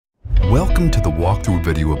Welcome to the walkthrough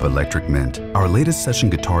video of Electric Mint, our latest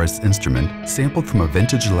session guitarist instrument sampled from a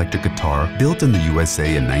vintage electric guitar built in the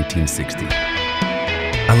USA in 1960.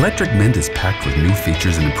 Electric Mint is packed with new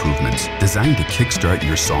features and improvements designed to kickstart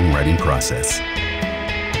your songwriting process.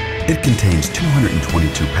 It contains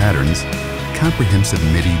 222 patterns, comprehensive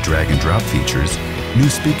MIDI drag-and-drop features, new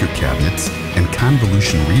speaker cabinets, and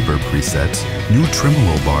convolution reverb presets, new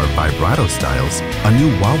Tremolo Bar Vibrato styles, a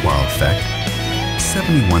new wah-wah effect,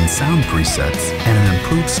 71 sound presets, and an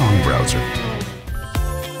improved song browser.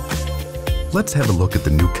 Let's have a look at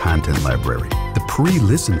the new content library. The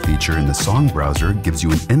pre-listen feature in the song browser gives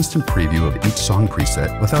you an instant preview of each song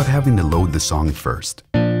preset without having to load the song first.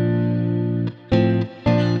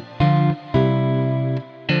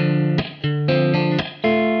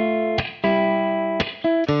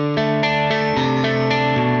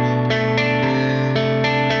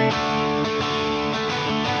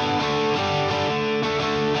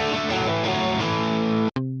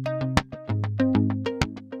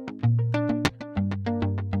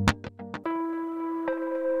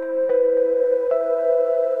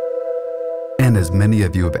 And as many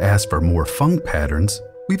of you have asked for more funk patterns,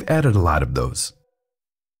 we've added a lot of those.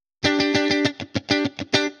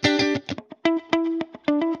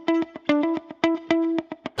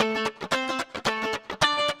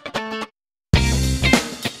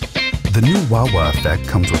 The new wah-wah effect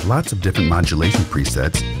comes with lots of different modulation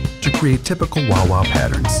presets to create typical wah-wah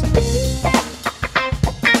patterns.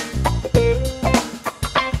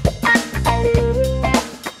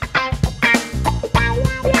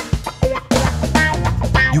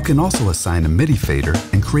 You can also assign a MIDI fader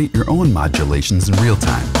and create your own modulations in real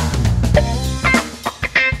time.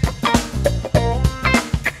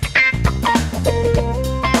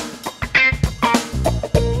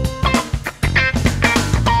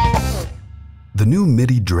 The new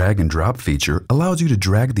MIDI drag-and-drop feature allows you to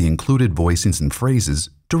drag the included voicings and phrases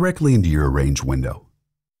directly into your arrange window.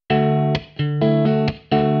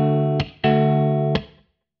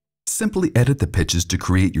 Simply edit the pitches to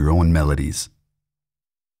create your own melodies.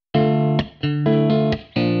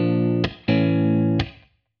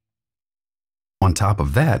 On top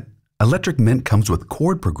of that, Electric Mint comes with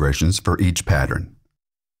chord progressions for each pattern.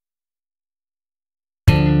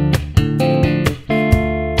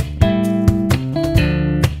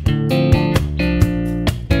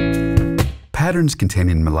 Patterns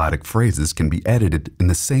containing melodic phrases can be edited in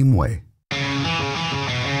the same way.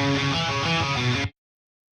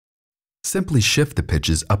 Simply shift the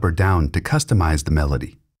pitches up or down to customize the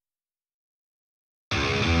melody.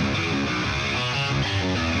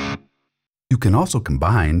 You can also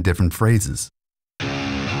combine different phrases.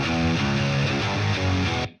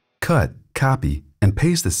 Cut, copy, and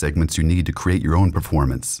paste the segments you need to create your own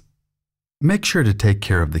performance. Make sure to take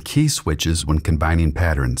care of the key switches when combining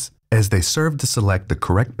patterns, as they serve to select the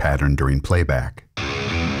correct pattern during playback.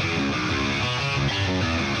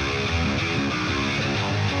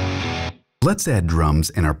 Let's add drums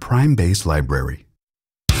in our prime bass library.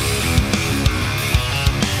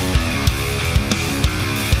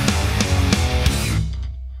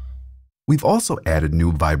 We've also added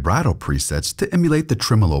new vibrato presets to emulate the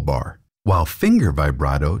tremolo bar. While finger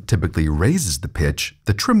vibrato typically raises the pitch,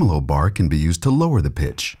 the tremolo bar can be used to lower the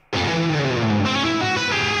pitch.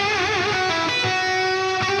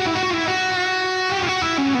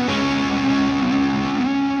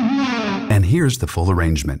 And here's the full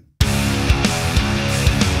arrangement.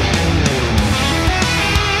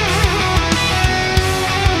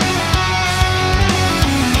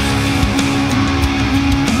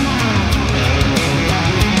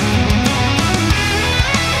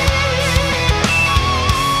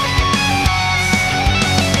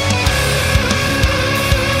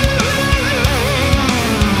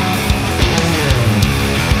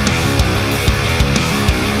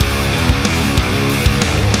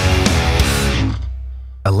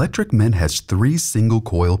 Electric Mint has 3 single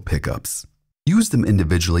coil pickups. Use them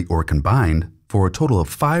individually or combined for a total of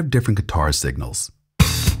 5 different guitar signals.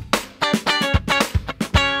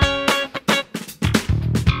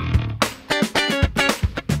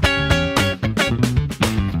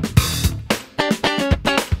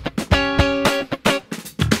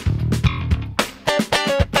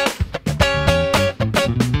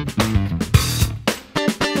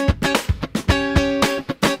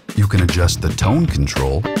 You can adjust the tone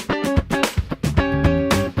control,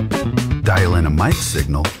 dial in a mic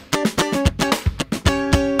signal,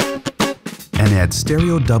 and add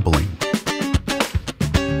stereo doubling.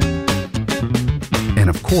 And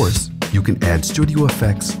of course, you can add studio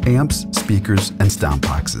effects, amps, speakers, and stomp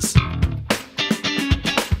boxes.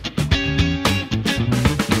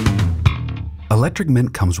 Electric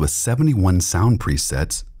Mint comes with 71 sound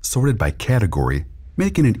presets sorted by category,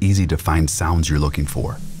 making it easy to find sounds you're looking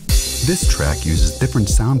for. This track uses different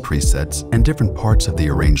sound presets and different parts of the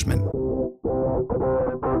arrangement.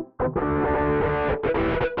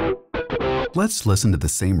 Let's listen to the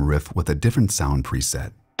same riff with a different sound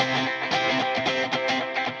preset.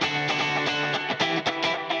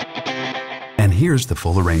 And here's the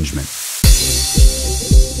full arrangement.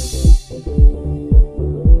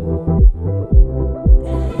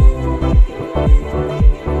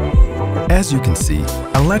 As you can see,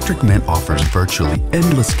 Electric Mint offers virtually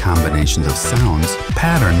endless combinations of sounds,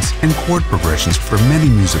 patterns, and chord progressions for many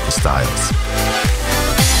musical styles.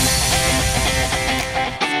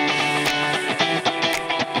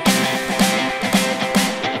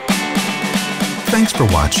 Thanks for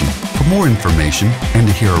watching. For more information and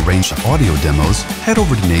to hear a range of audio demos, head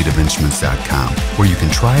over to nativeinstruments.com, where you can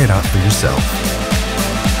try it out for yourself.